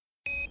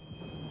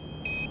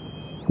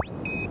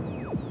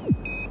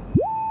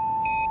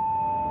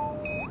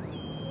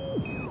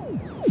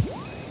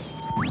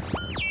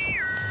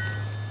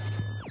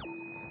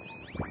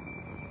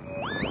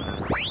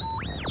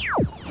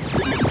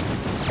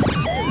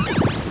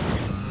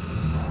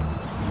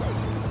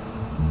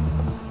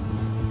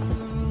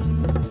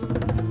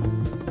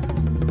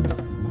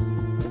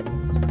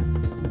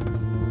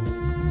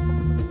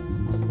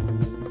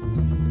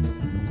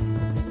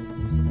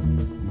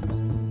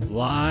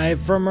Live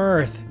from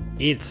Earth,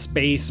 it's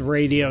Space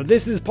Radio.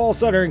 This is Paul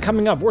Sutter, and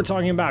coming up, we're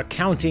talking about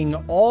counting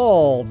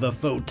all the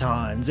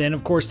photons, and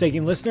of course,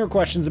 taking listener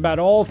questions about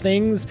all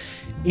things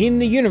in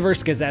the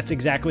universe, because that's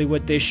exactly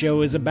what this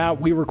show is about.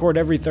 We record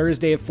every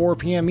Thursday at 4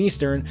 p.m.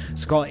 Eastern,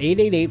 so call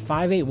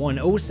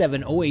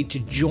 888-581-0708 to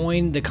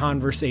join the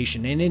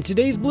conversation. And in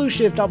today's Blue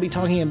Shift, I'll be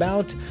talking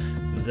about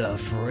the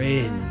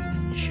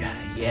Fringe.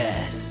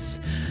 Yes.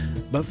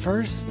 But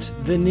first,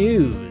 the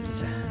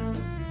news.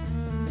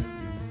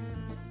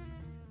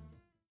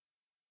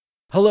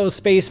 Hello,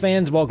 space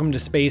fans. Welcome to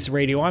Space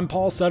Radio. I'm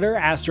Paul Sutter,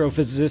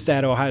 astrophysicist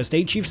at Ohio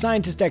State, chief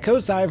scientist at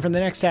COSI, and for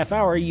the next half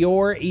hour,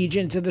 your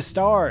agent to the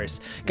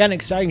stars. Got an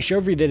exciting show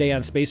for you today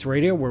on Space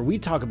Radio where we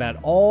talk about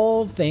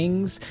all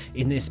things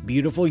in this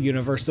beautiful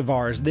universe of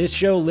ours. This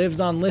show lives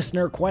on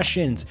listener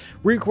questions.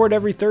 We record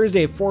every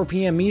Thursday at 4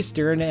 p.m.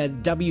 Eastern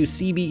at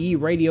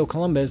WCBE Radio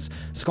Columbus.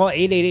 So call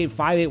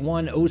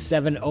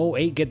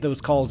 888-581-0708. Get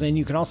those calls in.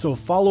 You can also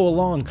follow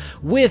along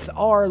with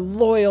our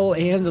loyal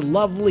and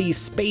lovely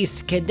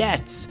space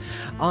cadets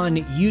on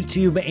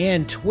YouTube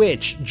and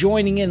Twitch,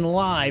 joining in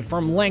live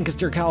from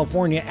Lancaster,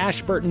 California,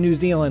 Ashburton, New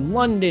Zealand,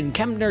 London,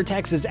 Kempner,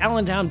 Texas,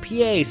 Allentown,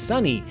 PA,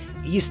 sunny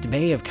East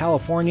Bay of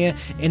California,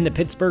 in the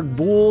Pittsburgh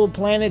Bull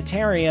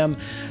Planetarium.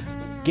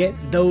 Get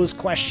those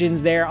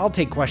questions there. I'll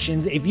take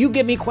questions. If you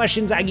give me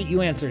questions, I get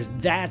you answers.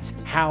 That's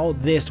how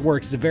this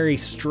works. It's a very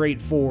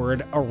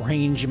straightforward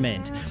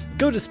arrangement.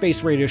 Go to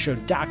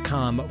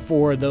spaceradioshow.com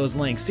for those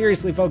links.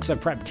 Seriously, folks, I've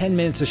prepped 10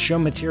 minutes of show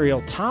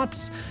material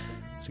tops.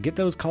 So get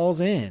those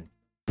calls in.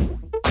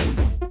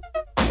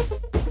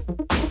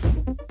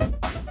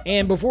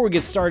 And before we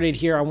get started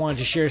here, I wanted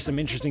to share some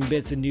interesting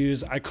bits of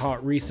news I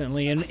caught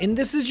recently. And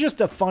this is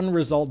just a fun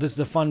result. This is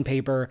a fun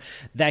paper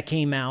that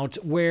came out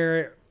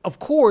where, of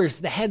course,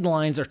 the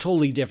headlines are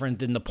totally different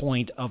than the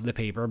point of the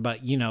paper,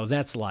 but you know,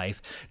 that's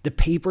life. The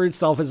paper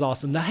itself is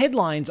awesome. The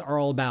headlines are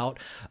all about,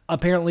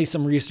 apparently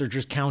some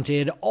researchers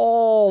counted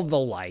all the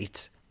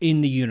light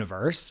in the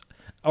universe,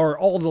 or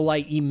all the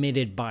light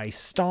emitted by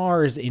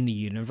stars in the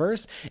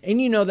universe. And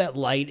you know that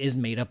light is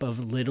made up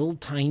of little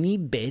tiny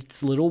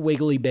bits, little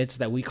wiggly bits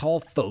that we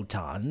call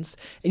photons.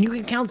 And you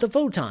can count the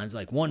photons,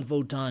 like 1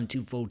 photon,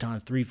 2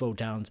 photons, 3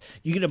 photons.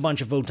 You get a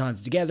bunch of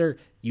photons together,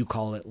 you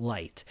call it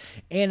light.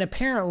 And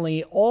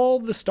apparently all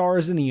the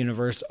stars in the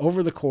universe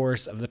over the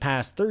course of the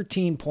past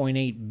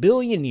 13.8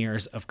 billion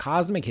years of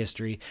cosmic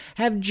history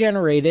have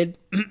generated,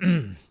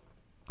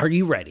 are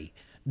you ready?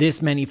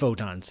 This many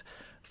photons.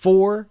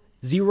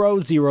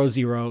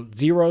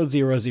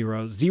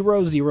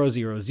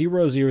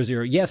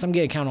 4,000,000,000,000,000,000,000. Yes, I'm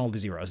going to count all the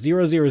zeros.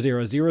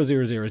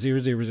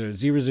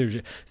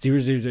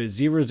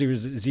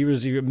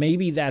 0,000,000,000,000,000,000,000,000,000,000,000.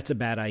 Maybe that's a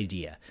bad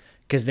idea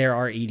because there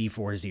are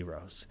 84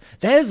 zeros.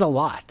 That is a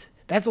lot.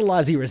 That's a lot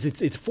of zeros.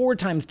 It's 4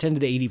 times 10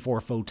 to the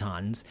 84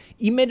 photons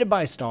emitted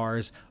by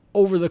stars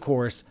over the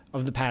course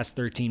of the past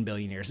 13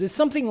 billion years. It's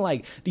something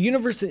like the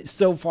universe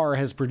so far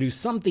has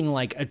produced something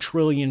like a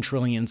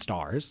trillion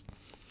stars.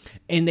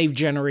 And they've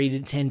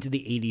generated 10 to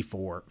the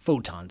 84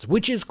 photons,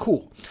 which is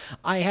cool.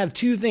 I have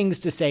 2 things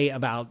to say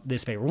about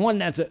this paper. One,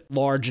 that's a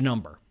large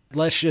number.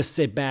 Let's just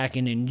sit back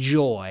and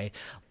enjoy.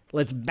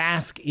 Let's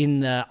bask in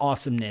the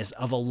awesomeness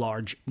of a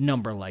large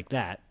number like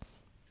that.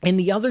 And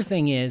the other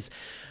thing is,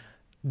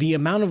 the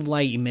amount of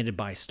light emitted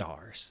by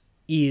stars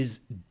is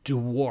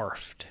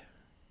dwarfed.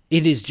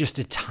 It is just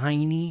a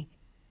tiny,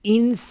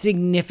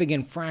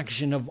 insignificant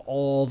fraction of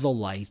all the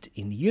light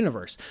in the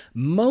universe.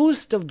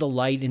 Most of the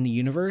light in the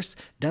universe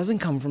doesn't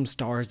come from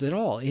stars at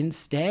all.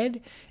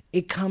 Instead,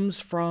 it comes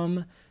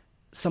from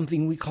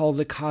something we call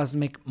the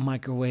cosmic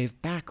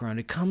microwave background.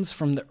 It comes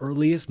from the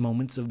earliest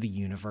moments of the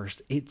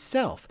universe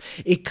itself.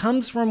 It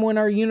comes from when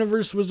our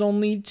universe was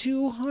only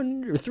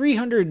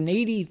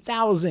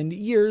 380,000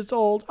 years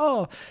old.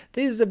 Oh,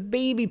 this is a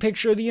baby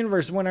picture of the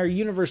universe when our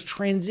universe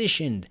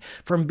transitioned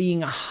from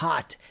being a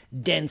hot,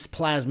 dense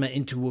plasma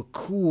into a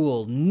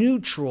cool,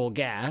 neutral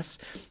gas.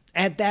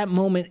 At that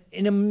moment,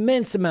 an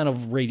immense amount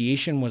of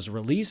radiation was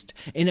released,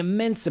 an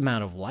immense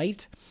amount of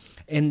light.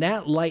 And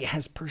that light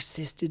has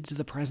persisted to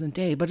the present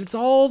day, but it's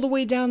all the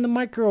way down the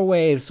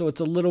microwave, so it's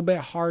a little bit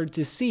hard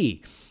to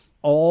see.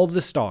 All the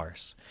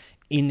stars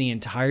in the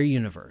entire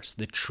universe,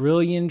 the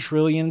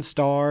trillion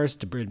stars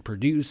to be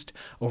produced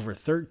over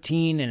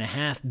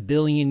 13.5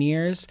 billion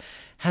years,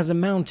 has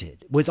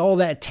amounted, with all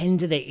that 10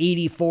 to the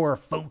 84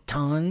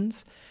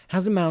 photons,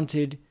 has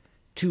amounted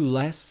to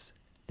less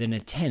than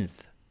 1/10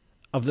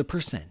 of the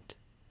percent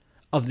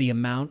of the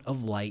amount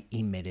of light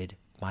emitted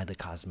by the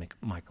cosmic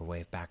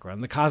microwave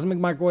background. The cosmic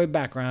microwave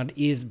background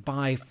is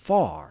by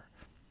far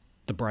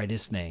the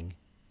brightest thing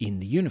in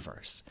the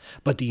universe.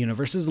 But the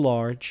universe is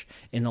large,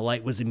 and the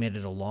light was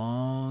emitted a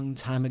long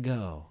time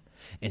ago.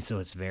 And so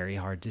it's very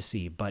hard to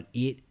see, but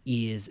it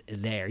is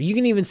there. You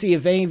can even see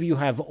if any of you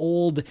have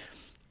old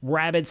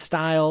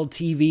rabbit-style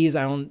TVs,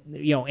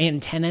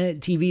 antenna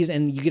TVs,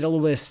 and you get a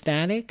little bit of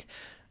static,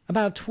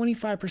 about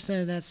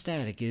 25% of that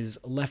static is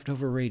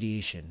leftover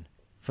radiation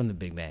from the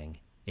Big Bang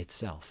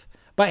itself.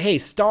 But hey,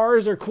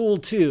 stars are cool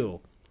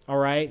too, all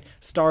right?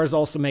 Stars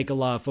also make a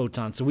lot of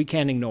photons, so we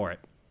can't ignore it.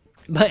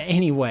 But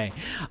anyway,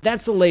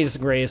 that's the latest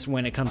and greatest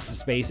when it comes to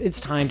space.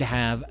 It's time to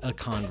have a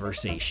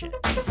conversation.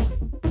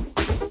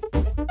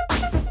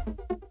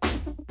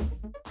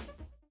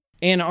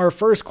 And our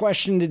first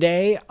question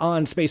today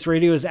on Space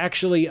Radio is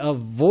actually a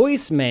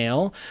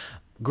voicemail.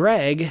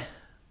 Greg,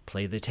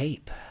 play the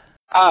tape.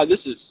 This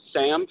is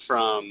Sam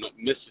from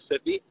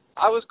Mississippi.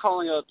 I was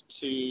calling up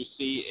to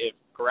see if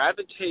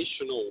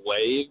gravitational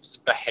waves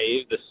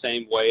behave the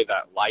same way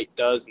that light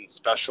does in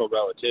special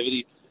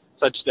relativity,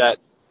 such that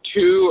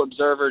two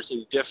observers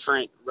in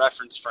different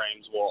reference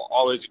frames will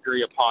always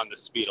agree upon the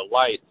speed of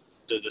light.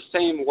 Does the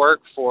same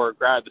work for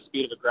the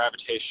speed of a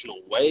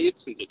gravitational wave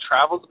since it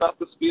travels about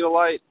the speed of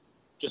light?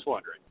 Just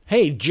wondering.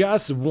 Hey,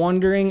 just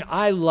wondering.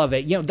 I love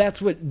it.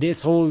 That's what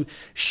this whole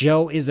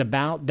show is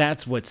about.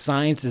 That's what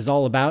science is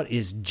all about,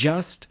 is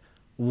just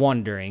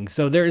wondering.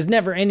 So there is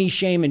never any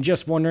shame in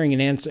just wondering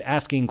and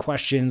asking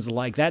questions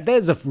like that. That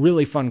is a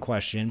really fun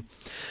question.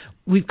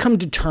 We've come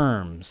to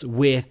terms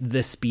with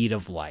the speed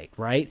of light,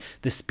 right?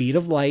 The speed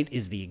of light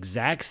is the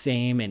exact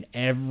same in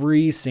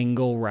every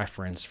single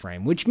reference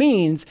frame, which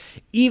means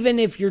even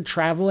if you're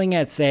traveling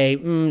at, say,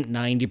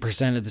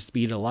 90% of the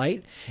speed of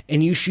light,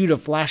 and you shoot a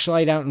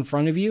flashlight out in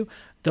front of you,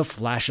 the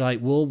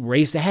flashlight will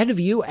race ahead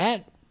of you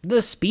at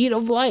the speed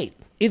of light.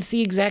 It's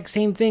the exact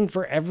same thing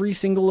for every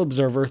single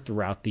observer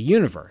throughout the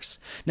universe.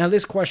 Now,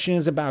 this question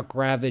is about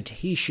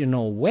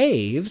gravitational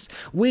waves,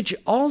 which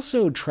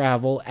also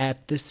travel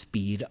at the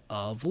speed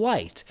of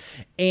light.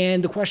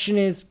 And the question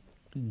is,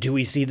 do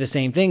we see the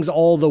same things?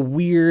 All the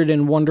weird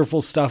and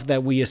wonderful stuff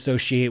that we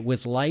associate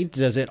with light,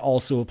 does it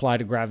also apply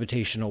to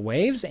gravitational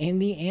waves?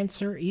 And the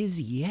answer is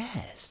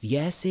yes.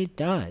 Yes, it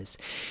does.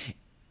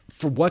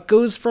 For what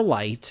goes for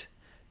light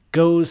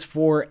goes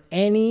for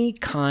any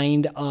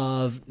kind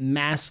of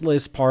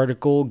massless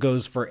particle,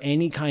 goes for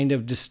any kind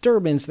of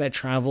disturbance that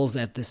travels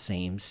at the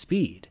same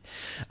speed.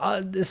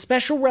 The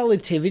special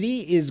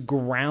relativity is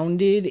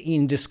grounded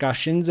in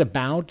discussions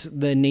about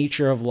the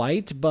nature of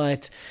light,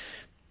 but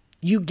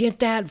you get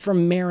that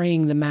from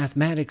marrying the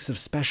mathematics of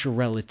special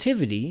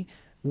relativity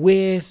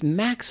with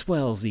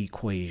Maxwell's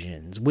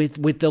equations,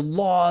 with the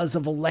laws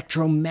of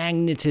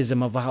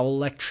electromagnetism, of how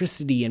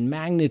electricity and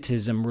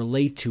magnetism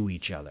relate to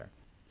each other.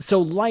 So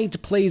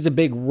light plays a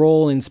big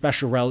role in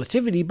special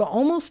relativity, but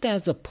almost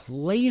as a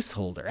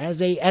placeholder,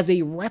 as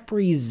a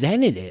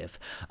representative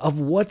of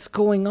what's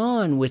going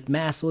on with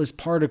massless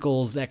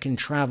particles that can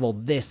travel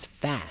this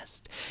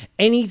fast.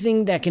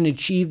 Anything that can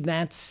achieve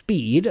that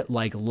speed,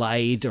 like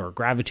light or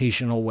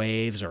gravitational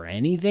waves or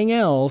anything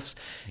else,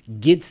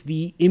 gets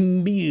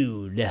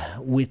imbued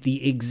with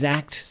the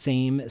exact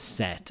same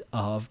set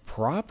of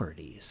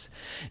properties.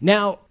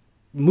 Now,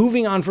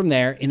 moving on from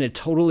there in a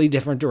totally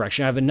different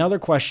direction, I have another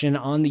question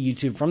on the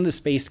YouTube from the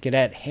Space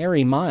Cadet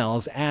Harry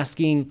Miles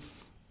asking,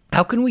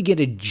 how can we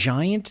get a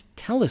giant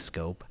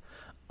telescope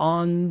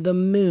on the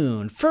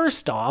moon?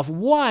 First off,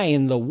 why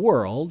in the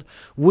world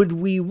would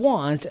we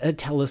want a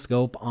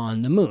telescope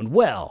on the moon?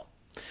 Well,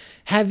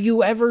 have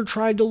you ever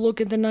tried to look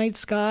at the night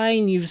sky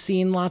and you've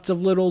seen lots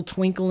of little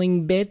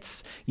twinkling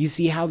bits? You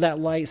see how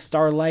that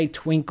starlight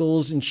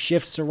twinkles and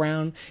shifts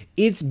around.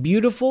 It's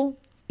beautiful.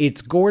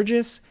 It's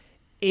gorgeous.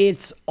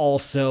 It's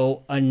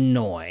also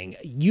annoying.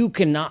 You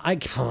cannot,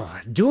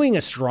 doing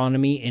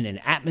astronomy in an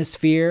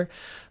atmosphere,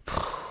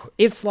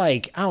 it's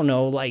like, I don't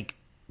know, like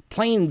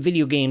playing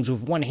video games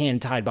with one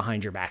hand tied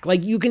behind your back.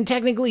 Like, you can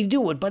technically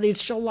do it, but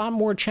it's a lot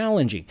more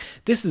challenging.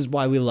 This is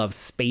why we love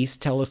space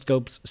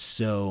telescopes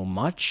so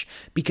much,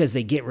 because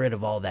they get rid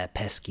of all that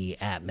pesky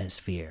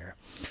atmosphere.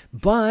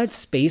 But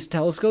space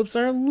telescopes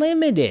are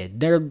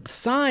limited. Their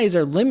size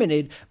are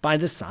limited by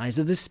the size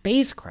of the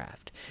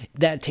spacecraft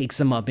that takes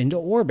them up into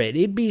orbit.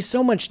 It'd be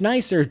so much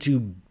nicer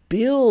to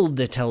build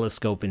a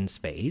telescope in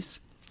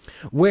space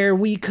where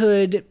we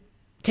could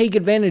take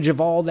advantage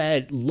of all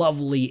that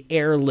lovely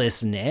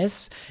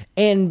airlessness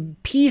and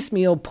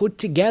piecemeal put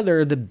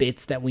together the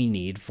bits that we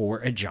need for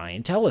a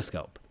giant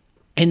telescope.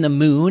 And the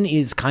moon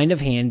is kind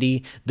of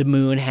handy. The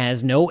moon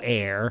has no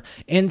air.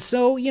 And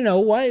so, you know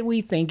what?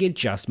 We think it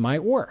just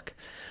might work.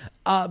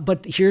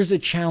 But here's a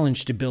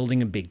challenge to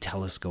building a big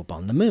telescope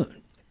on the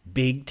moon.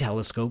 Big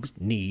telescopes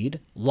need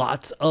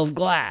lots of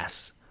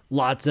glass.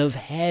 Lots of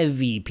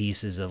heavy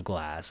pieces of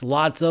glass,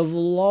 lots of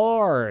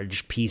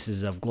large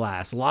pieces of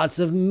glass, lots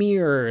of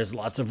mirrors,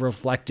 lots of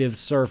reflective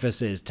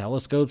surfaces.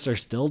 Telescopes are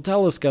still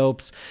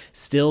telescopes,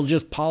 still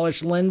just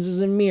polished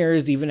lenses and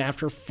mirrors even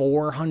after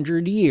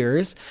 400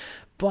 years.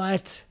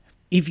 But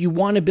if you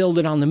want to build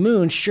it on the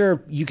moon,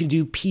 sure, you can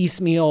do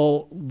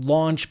piecemeal,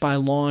 launch by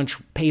launch,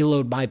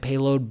 payload by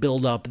payload,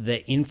 build up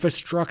the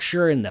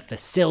infrastructure and the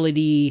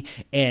facility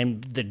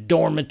and the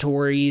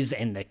dormitories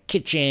and the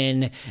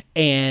kitchen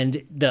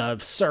and the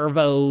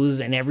servos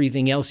and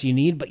everything else you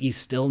need, but you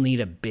still need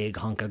a big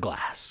hunk of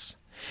glass.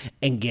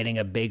 And getting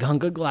a big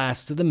hunk of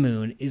glass to the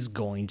moon is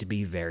going to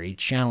be very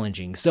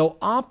challenging. So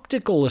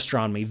optical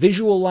astronomy,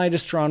 visual light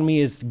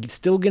astronomy is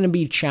still going to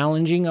be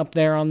challenging up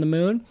there on the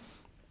moon.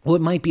 What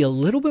might be a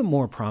little bit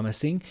more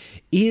promising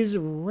is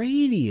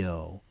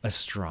radio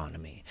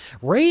astronomy.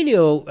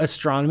 Radio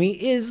astronomy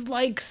is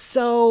like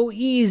so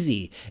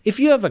easy. If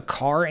you have a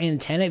car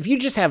antenna, if you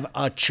just have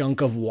a chunk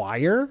of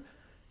wire,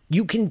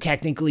 you can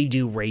technically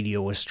do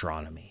radio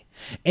astronomy.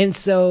 And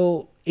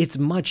so it's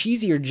much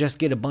easier to just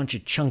get a bunch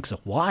of chunks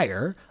of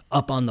wire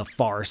up on the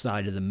far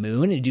side of the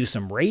moon and do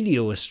some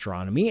radio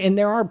astronomy. And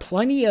there are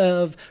plenty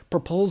of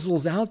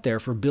proposals out there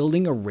for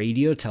building a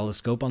radio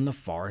telescope on the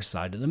far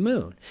side of the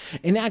moon.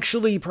 And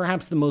actually,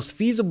 perhaps the most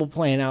feasible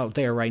plan out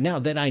there right now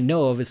that I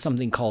know of is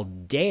something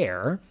called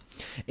DARE.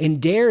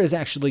 And DARE is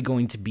actually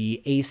going to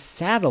be a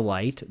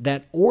satellite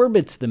that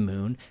orbits the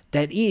moon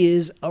that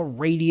is a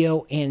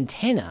radio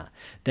antenna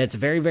that's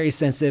very, very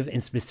sensitive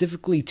and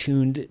specifically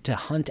tuned to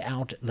hunt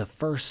out the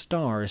first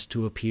stars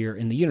to appear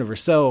in the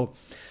universe. So,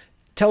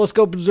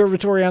 telescope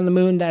observatory on the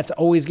moon, that's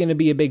always going to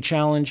be a big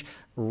challenge.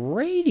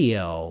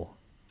 Radio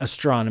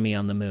astronomy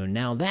on the moon,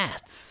 now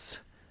that's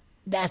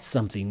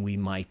something we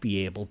might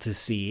be able to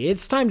see.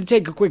 It's time to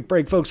take a quick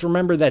break, folks.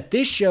 Remember that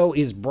this show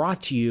is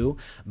brought to you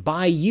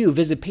by you.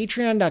 Visit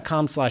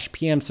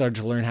patreon.com/PMStar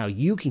to learn how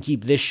you can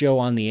keep this show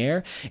on the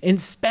air. And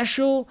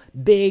special,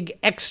 big,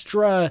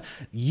 extra,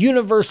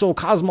 universal,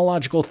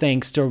 cosmological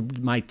thanks to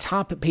my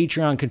top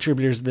Patreon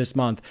contributors this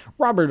month,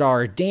 Robert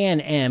R.,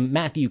 Dan M.,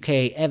 Matthew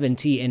K., Evan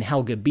T., and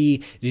Helga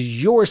B. It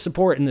is your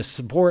support and the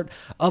support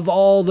of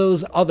all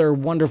those other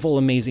wonderful,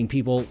 amazing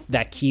people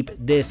that keep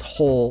this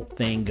whole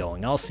thing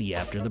going. I'll see you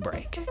after the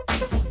break.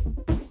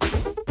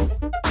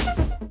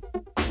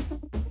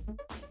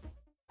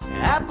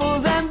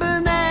 Apples and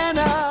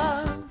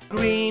bananas,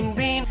 green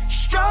bean,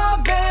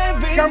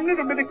 strawberry, some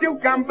little bit of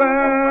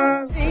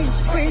cucumber, beans,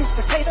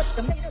 potatoes,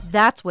 tomatoes.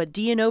 That's what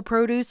D&O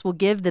Produce will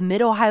give the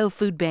Mid-Ohio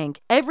Food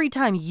Bank every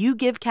time you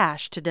give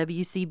cash to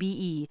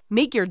WCBE.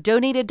 Make your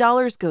donated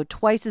dollars go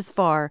twice as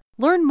far.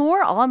 Learn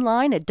more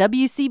online at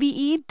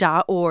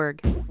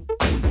WCBE.org.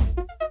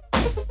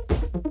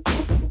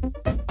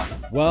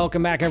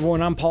 Welcome back,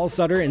 everyone. I'm Paul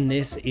Sutter, and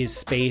this is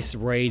Space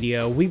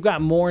Radio. We've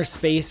got more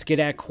Space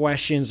Cadet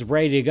questions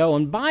ready to go.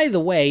 And by the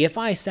way, if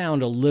I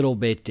sound a little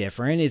bit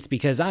different, it's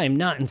because I am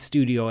not in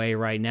Studio A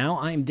right now.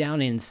 I'm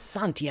down in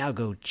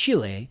Santiago,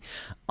 Chile,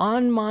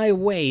 on my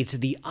way to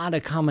the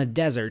Atacama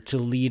Desert to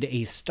lead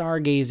a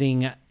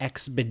stargazing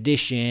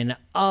expedition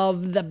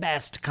of the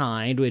best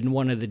kind in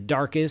one of the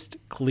darkest,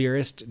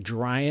 clearest,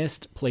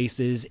 driest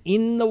places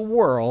in the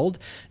world.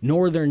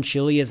 Northern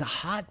Chile is a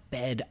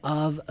hotbed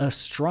of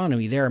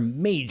astronomy. There are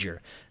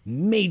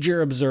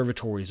major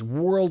observatories,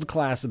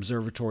 world-class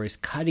observatories,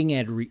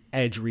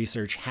 cutting-edge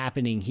research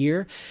happening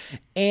here.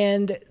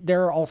 And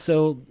there are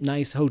also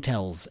nice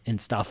hotels and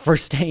stuff for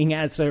staying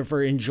at, so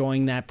for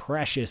enjoying that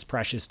precious,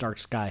 precious dark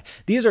sky.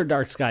 These are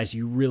dark skies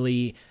you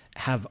really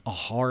have a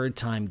hard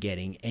time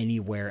getting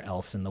anywhere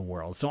else in the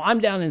world. So I'm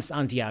down in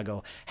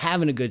Santiago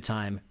having a good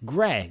time.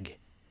 Greg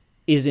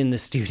is in the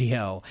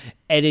studio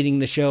editing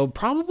the show,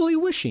 probably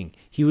wishing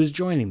he was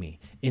joining me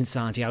in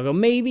Santiago.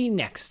 Maybe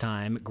next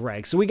time,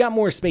 Greg. So we got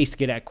more Space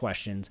Cadet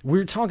questions. We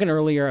were talking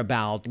earlier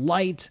about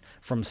light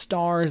from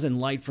stars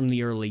and light from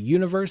the early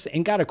universe,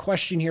 and got a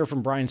question here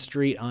from Brian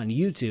Street on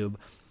YouTube.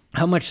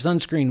 How much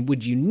sunscreen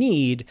would you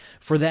need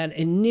for that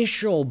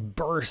initial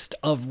burst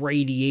of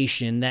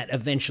radiation that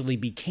eventually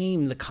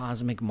became the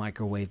cosmic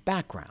microwave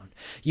background?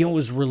 You know, it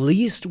was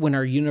released when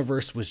our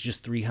universe was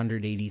just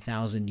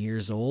 380,000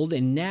 years old,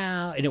 and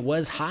it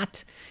was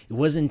hot, it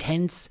was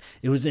intense,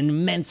 it was an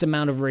immense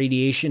amount of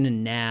radiation,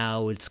 and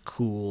now it's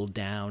cooled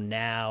down,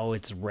 now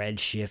it's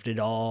redshifted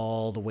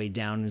all the way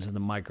down into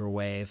the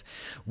microwave.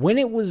 When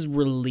it was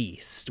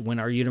released, when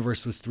our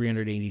universe was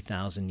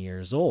 380,000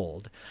 years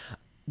old,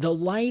 the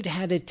light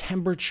had a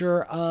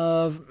temperature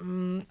of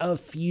a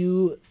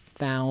few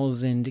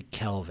thousand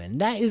Kelvin.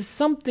 That is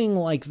something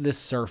like the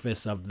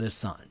surface of the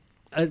sun.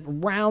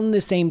 Around the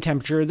same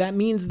temperature, that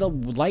means the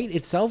light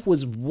itself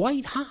was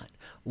white hot.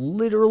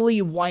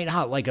 Literally white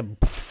hot, like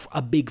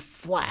a big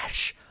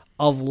flash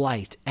of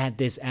light at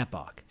this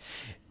epoch.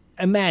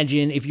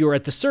 Imagine if you were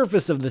at the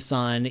surface of the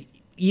sun,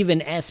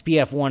 even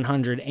SPF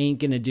 100 ain't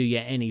gonna do you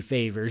any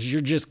favors.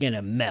 You're just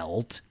gonna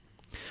melt.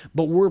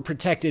 But we're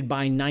protected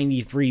by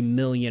 93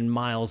 million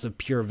miles of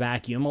pure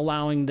vacuum,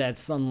 allowing that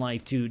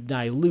sunlight to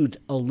dilute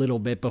a little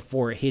bit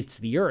before it hits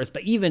the Earth.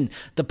 But even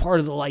the part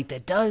of the light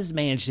that does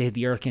manage to hit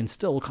the Earth can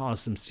still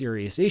cause some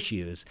serious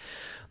issues.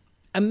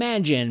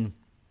 Imagine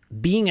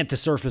being at the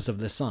surface of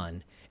the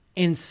sun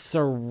and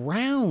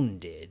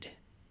surrounded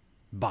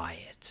by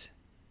it.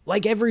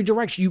 Like every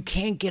direction, you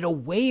can't get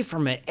away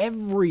from it.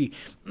 Every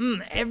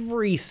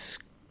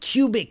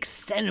cubic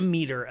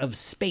centimeter of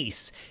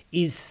space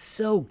is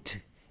soaked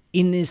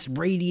in this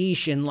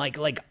radiation like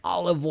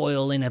olive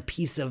oil in a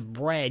piece of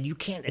bread. You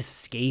can't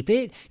escape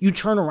it. You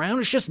turn around,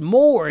 it's just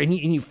more, and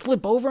you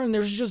flip over and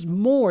there's just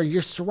more.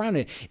 You're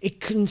surrounded. It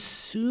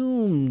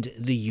consumed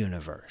the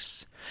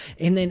universe.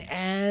 And then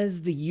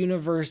as the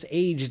universe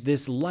aged,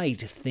 this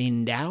light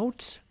thinned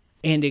out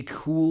and it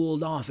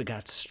cooled off. It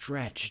got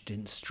stretched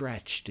and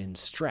stretched and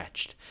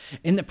stretched.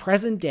 In the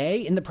present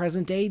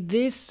day,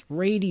 this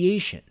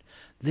radiation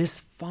this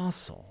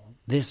fossil,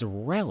 this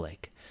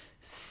relic,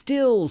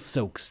 still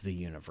soaks the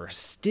universe,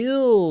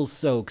 still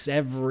soaks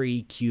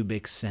every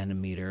cubic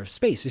centimeter of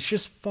space. It's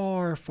just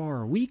far,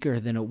 far weaker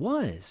than it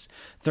was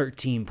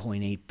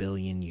 13.8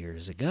 billion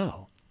years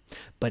ago.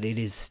 But it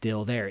is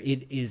still there.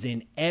 It is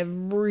in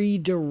every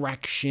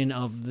direction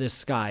of the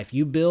sky. If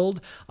you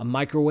build a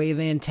microwave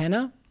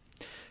antenna,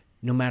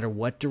 no matter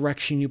what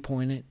direction you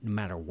point it, no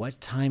matter what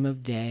time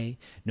of day,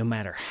 no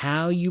matter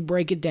how you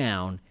break it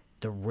down,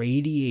 the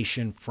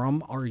radiation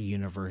from our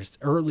universe,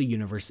 early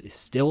universe, is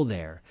still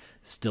there,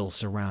 still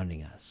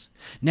surrounding us.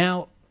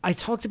 Now, I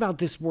talked about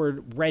this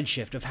word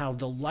redshift, of how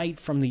the light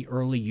from the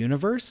early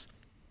universe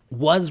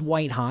was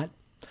white hot,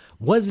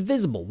 was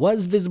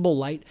visible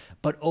light,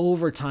 but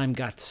over time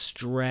got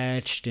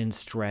stretched and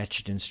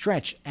stretched and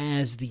stretched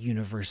as the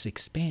universe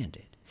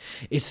expanded.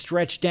 It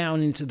stretched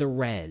down into the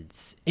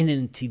reds, and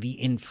into the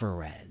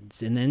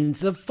infrareds, and then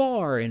into the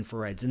far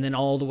infrareds, and then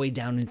all the way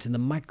down into the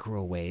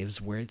microwaves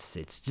where it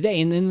sits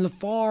today. And then in the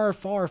far,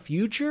 far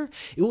future,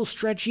 it will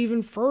stretch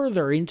even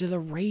further into the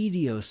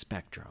radio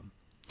spectrum.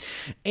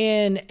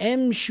 And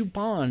M.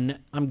 Chupin,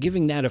 I'm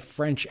giving that a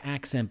French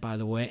accent, by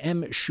the way,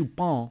 M.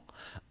 Chupin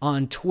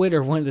on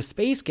Twitter, one of the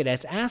space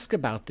cadets, asked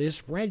about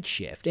this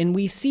redshift. And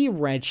we see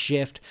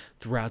redshift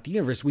throughout the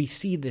universe. We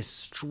see this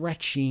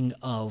stretching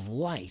of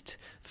light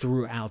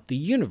throughout the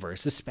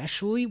universe,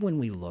 especially when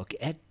we look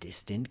at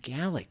distant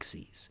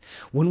galaxies.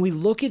 When we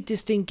look at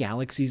distant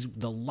galaxies,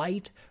 the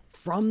light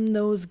from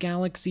those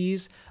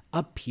galaxies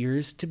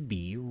appears to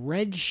be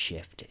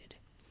redshifted.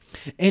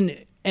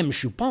 And M.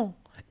 Chupin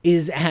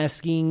is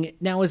asking,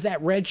 now, is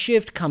that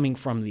redshift coming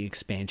from the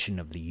expansion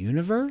of the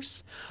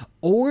universe?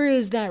 Or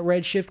is that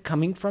redshift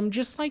coming from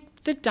just like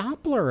the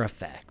Doppler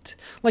effect?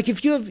 Like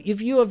if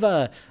you have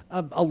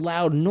a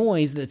loud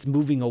noise that's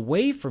moving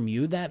away from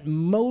you, that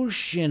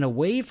motion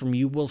away from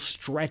you will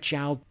stretch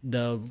out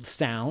the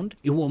sound.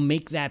 It will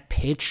make that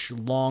pitch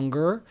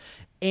longer.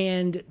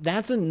 And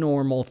that's a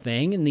normal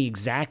thing, and the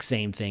exact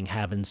same thing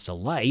happens to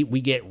light.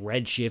 We get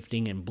red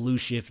shifting and blue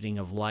shifting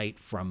of light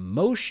from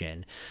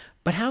motion.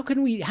 But how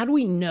do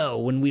we know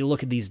when we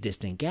look at these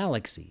distant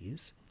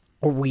galaxies,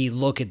 or we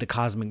look at the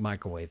cosmic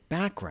microwave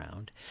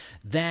background,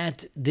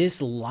 that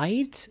this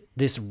light,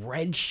 this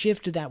red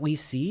shift that we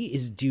see,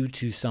 is due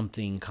to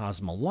something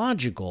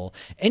cosmological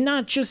and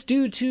not just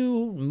due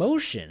to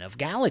motion of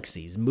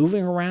galaxies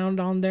moving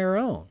around on their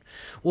own?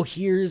 Well,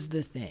 here's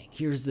the thing,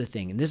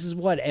 and this is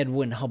what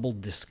Edwin Hubble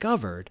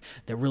discovered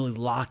that really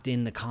locked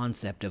in the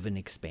concept of an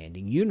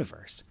expanding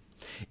universe.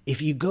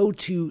 If you go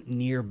to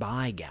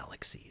nearby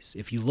galaxies,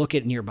 if you look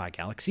at nearby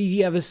galaxies,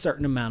 you have a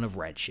certain amount of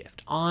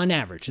redshift. On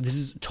average, this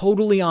is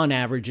totally on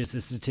average, it's a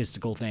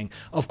statistical thing.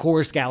 Of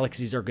course,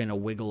 galaxies are going to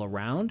wiggle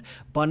around,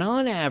 but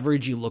on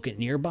average, you look at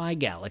nearby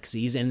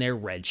galaxies and they're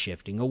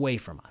redshifting away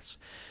from us.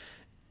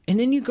 And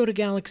then you go to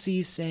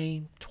galaxies,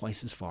 say,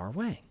 twice as far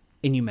away,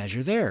 and you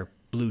measure their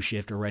blue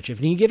shift or redshift,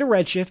 and you get a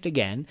redshift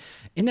again,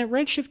 and that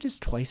redshift is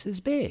twice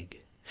as big.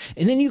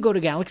 And then you go to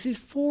galaxies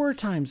 4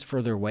 times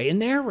further away,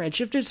 and their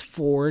redshift is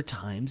 4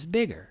 times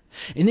bigger.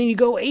 And then you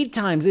go 8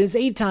 times, and it's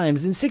 8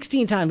 times, and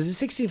 16 times, and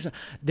 16 times.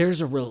 There's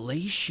a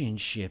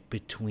relationship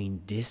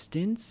between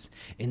distance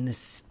and the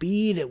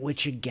speed at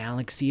which a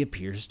galaxy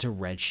appears to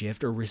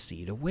redshift or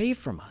recede away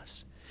from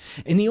us.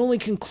 And the only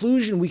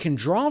conclusion we can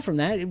draw from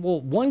that,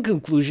 well, one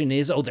conclusion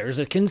is, there's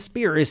a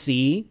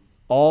conspiracy.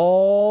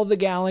 All the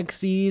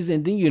galaxies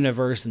in the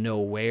universe know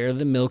where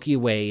the Milky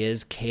Way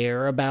is,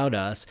 care about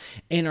us,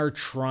 and are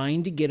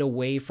trying to get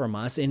away from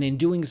us, and in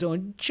doing so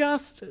in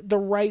just the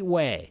right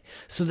way,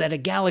 so that a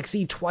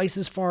galaxy twice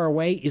as far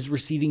away is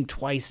receding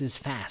twice as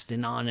fast,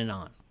 and on and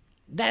on.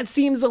 That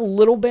seems a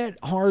little bit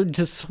hard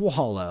to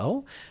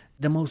swallow.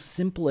 The most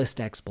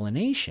simplest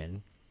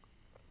explanation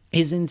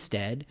is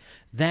instead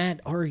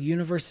that our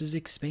universe is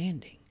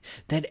expanding.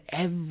 That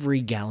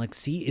every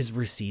galaxy is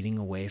receding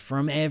away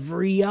from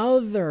every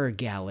other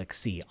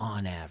galaxy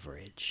on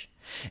average.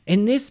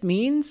 And this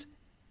means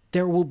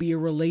there will be a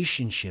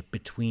relationship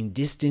between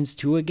distance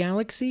to a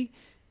galaxy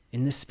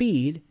and the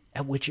speed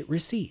at which it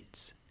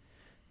recedes.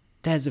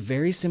 That is a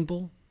very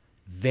simple,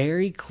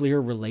 very clear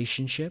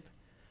relationship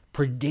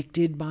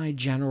predicted by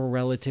general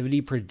relativity,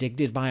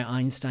 predicted by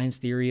Einstein's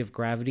theory of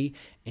gravity,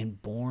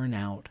 and borne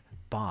out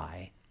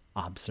by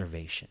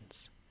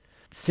observations.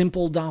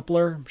 Simple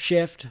Doppler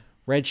shift,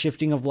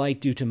 redshifting of light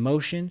due to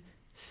motion,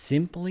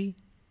 simply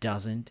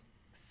doesn't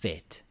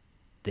fit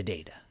the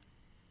data.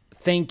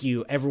 Thank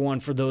you,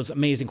 everyone, for those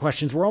amazing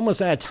questions. We're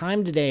almost out of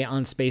time today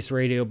on Space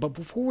Radio, but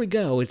before we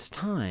go, it's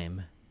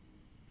time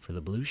for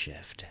the Blue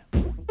Shift.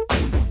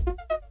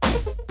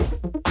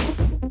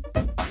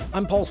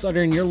 I'm Paul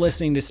Sutter, and you're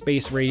listening to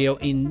Space Radio,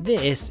 and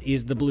this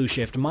is the Blue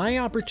Shift, my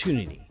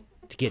opportunity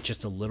to get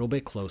just a little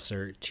bit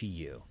closer to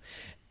you.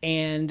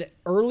 And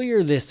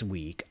earlier this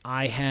week,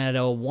 I had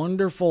a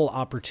wonderful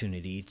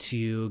opportunity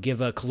to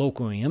give a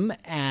colloquium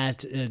at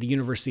the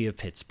University of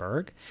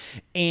Pittsburgh.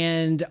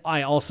 And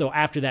I also,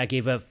 after that,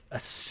 gave a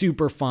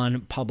super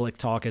fun public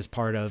talk as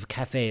part of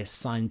Café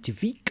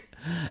Scientifique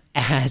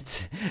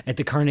at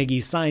the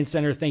Carnegie Science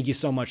Center. Thank you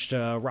so much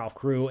to Ralph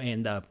Crew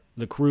and the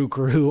crew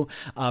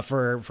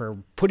for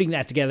putting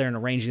that together and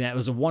arranging that. It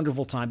was a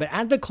wonderful time. But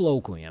at the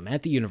colloquium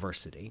at the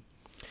university,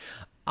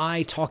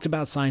 I talked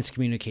about science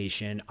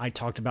communication. I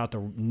talked about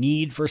the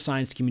need for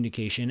science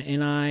communication,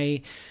 and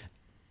I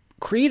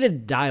created a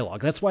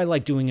dialogue. That's what I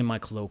like doing in my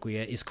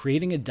colloquia, is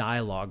creating a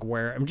dialogue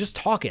where I'm just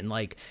talking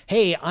like,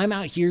 hey, I'm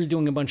out here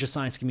doing a bunch of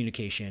science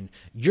communication.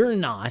 You're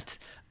not.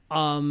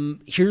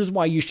 Here's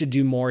why you should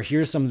do more.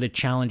 Here's some of the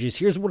challenges.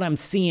 Here's what I'm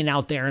seeing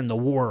out there in the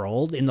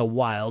world, in the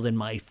wild, in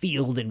my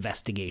field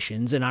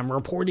investigations, and I'm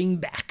reporting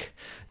back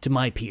to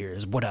my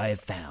peers what I have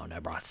found. I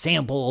brought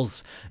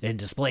samples and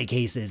display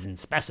cases and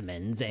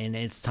specimens, and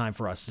it's time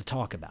for us to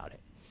talk about it.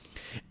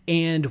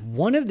 And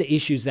one of the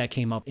issues that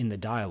came up in the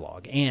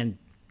dialogue, and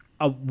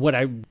what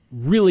I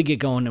really get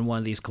going in one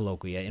of these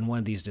colloquia, in one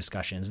of these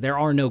discussions, there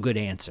are no good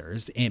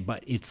answers,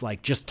 but it's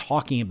like just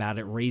talking about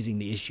it, raising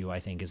the issue, I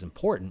think is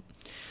important.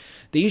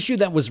 The issue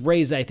that was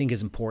raised that I think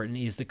is important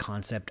is the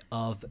concept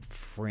of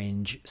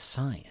fringe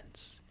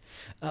science.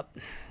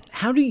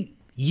 How do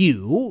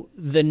you,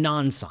 the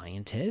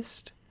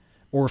non-scientist,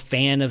 or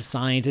fan of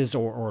scientists,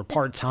 or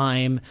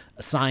part-time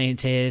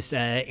scientist,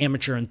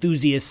 amateur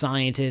enthusiast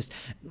scientist,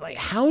 like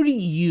how do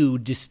you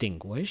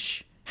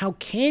distinguish? How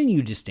can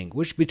you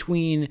distinguish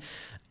between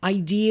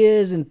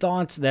ideas and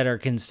thoughts that are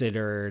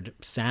considered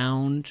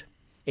sound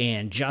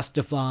and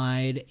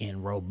justified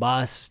and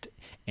robust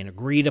and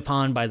agreed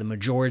upon by the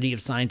majority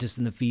of scientists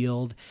in the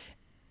field,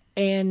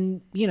 and,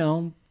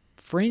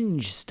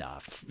 fringe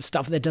stuff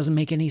that doesn't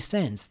make any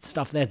sense,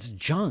 stuff that's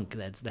junk,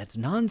 that's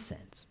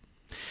nonsense?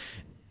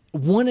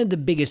 One of the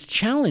biggest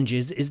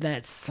challenges is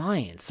that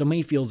science, so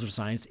many fields of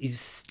science, is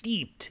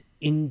steeped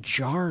in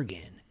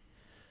jargon.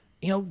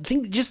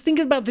 Think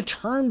about the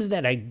terms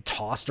that I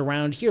tossed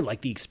around here,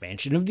 like the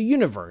expansion of the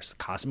universe,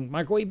 cosmic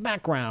microwave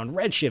background,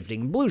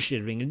 redshifting, blue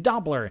shifting, and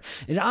Doppler,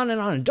 and on,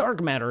 and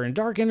dark matter, and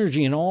dark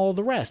energy, and all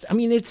the rest. I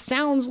mean, it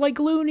sounds like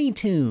Looney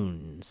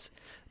Tunes,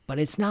 but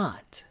it's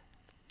not.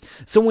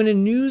 So when a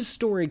news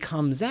story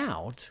comes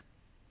out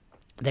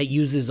that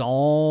uses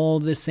all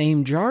the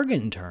same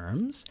jargon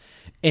terms,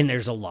 and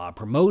there's a lot of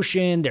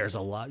promotion, there's a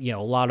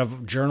lot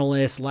of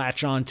journalists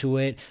latch onto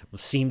it,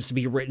 seems to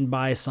be written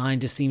by a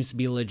scientist, seems to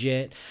be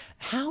legit.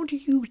 How do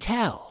you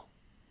tell?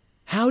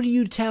 How do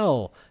you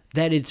tell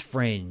that it's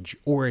fringe,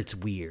 or it's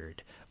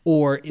weird,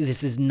 or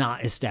this is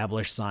not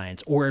established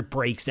science, or it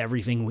breaks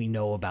everything we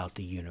know about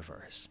the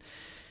universe?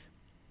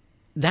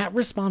 That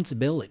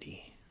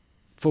responsibility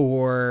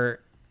for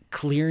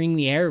clearing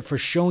the air, for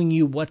showing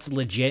you what's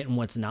legit and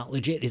what's not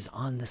legit, is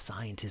on the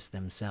scientists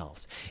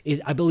themselves.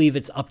 I believe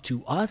it's up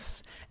to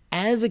us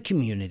as a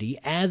community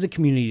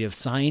of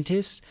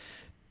scientists,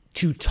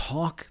 to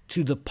talk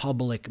to the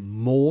public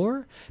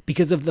more,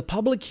 because if the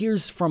public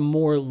hears from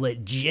more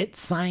legit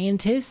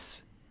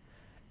scientists,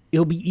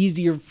 it'll be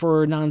easier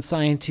for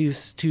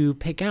non-scientists to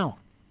pick out,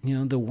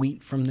 the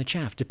wheat from the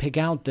chaff, to pick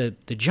out the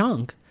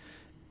junk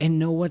and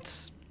know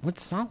what's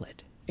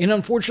solid. And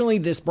unfortunately,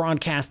 this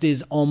broadcast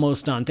is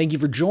almost done. Thank you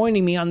for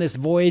joining me on this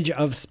voyage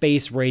of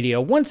space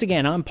radio. Once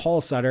again, I'm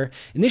Paul Sutter,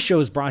 and this show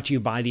is brought to you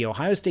by the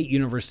Ohio State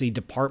University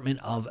Department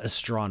of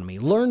Astronomy.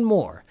 Learn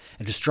more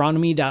at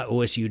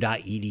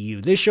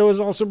astronomy.osu.edu. This show is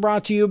also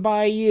brought to you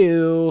by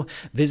you.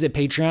 Visit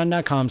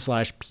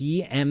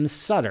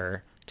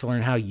patreon.com/pmsutter to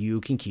learn how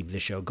you can keep the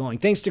show going.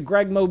 Thanks to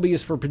Greg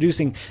Mobius for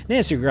producing,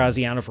 Nancy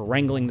Graziano for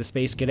wrangling the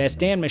Space Cadets,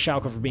 Dan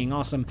Michalka for being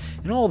awesome,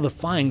 and all the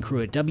fine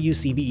crew at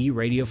WCBE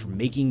Radio for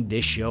making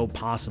this show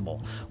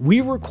possible. We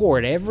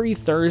record every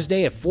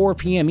Thursday at 4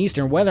 p.m.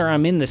 Eastern, whether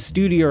I'm in the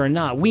studio or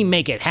not. We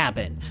make it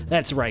happen.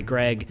 That's right,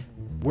 Greg.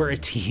 We're a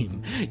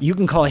team. You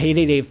can call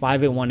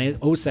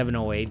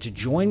 888-581-0708 to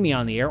join me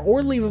on the air,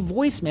 or leave a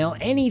voicemail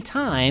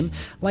anytime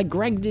like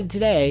Greg did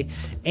today,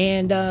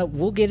 and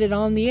we'll get it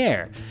on the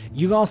air.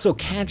 You can also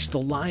catch the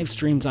live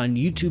streams on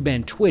YouTube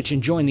and Twitch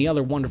and join the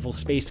other wonderful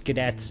Space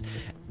Cadets.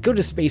 Go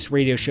to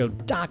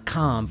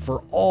spaceradioshow.com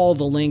for all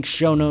the links,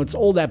 show notes,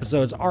 old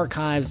episodes,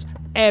 archives,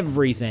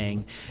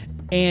 everything.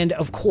 And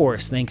of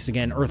course, thanks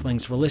again,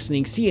 Earthlings, for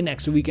listening. See you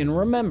next week, and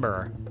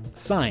remember,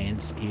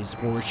 science is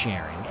for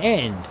sharing.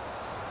 End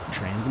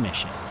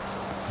transmission.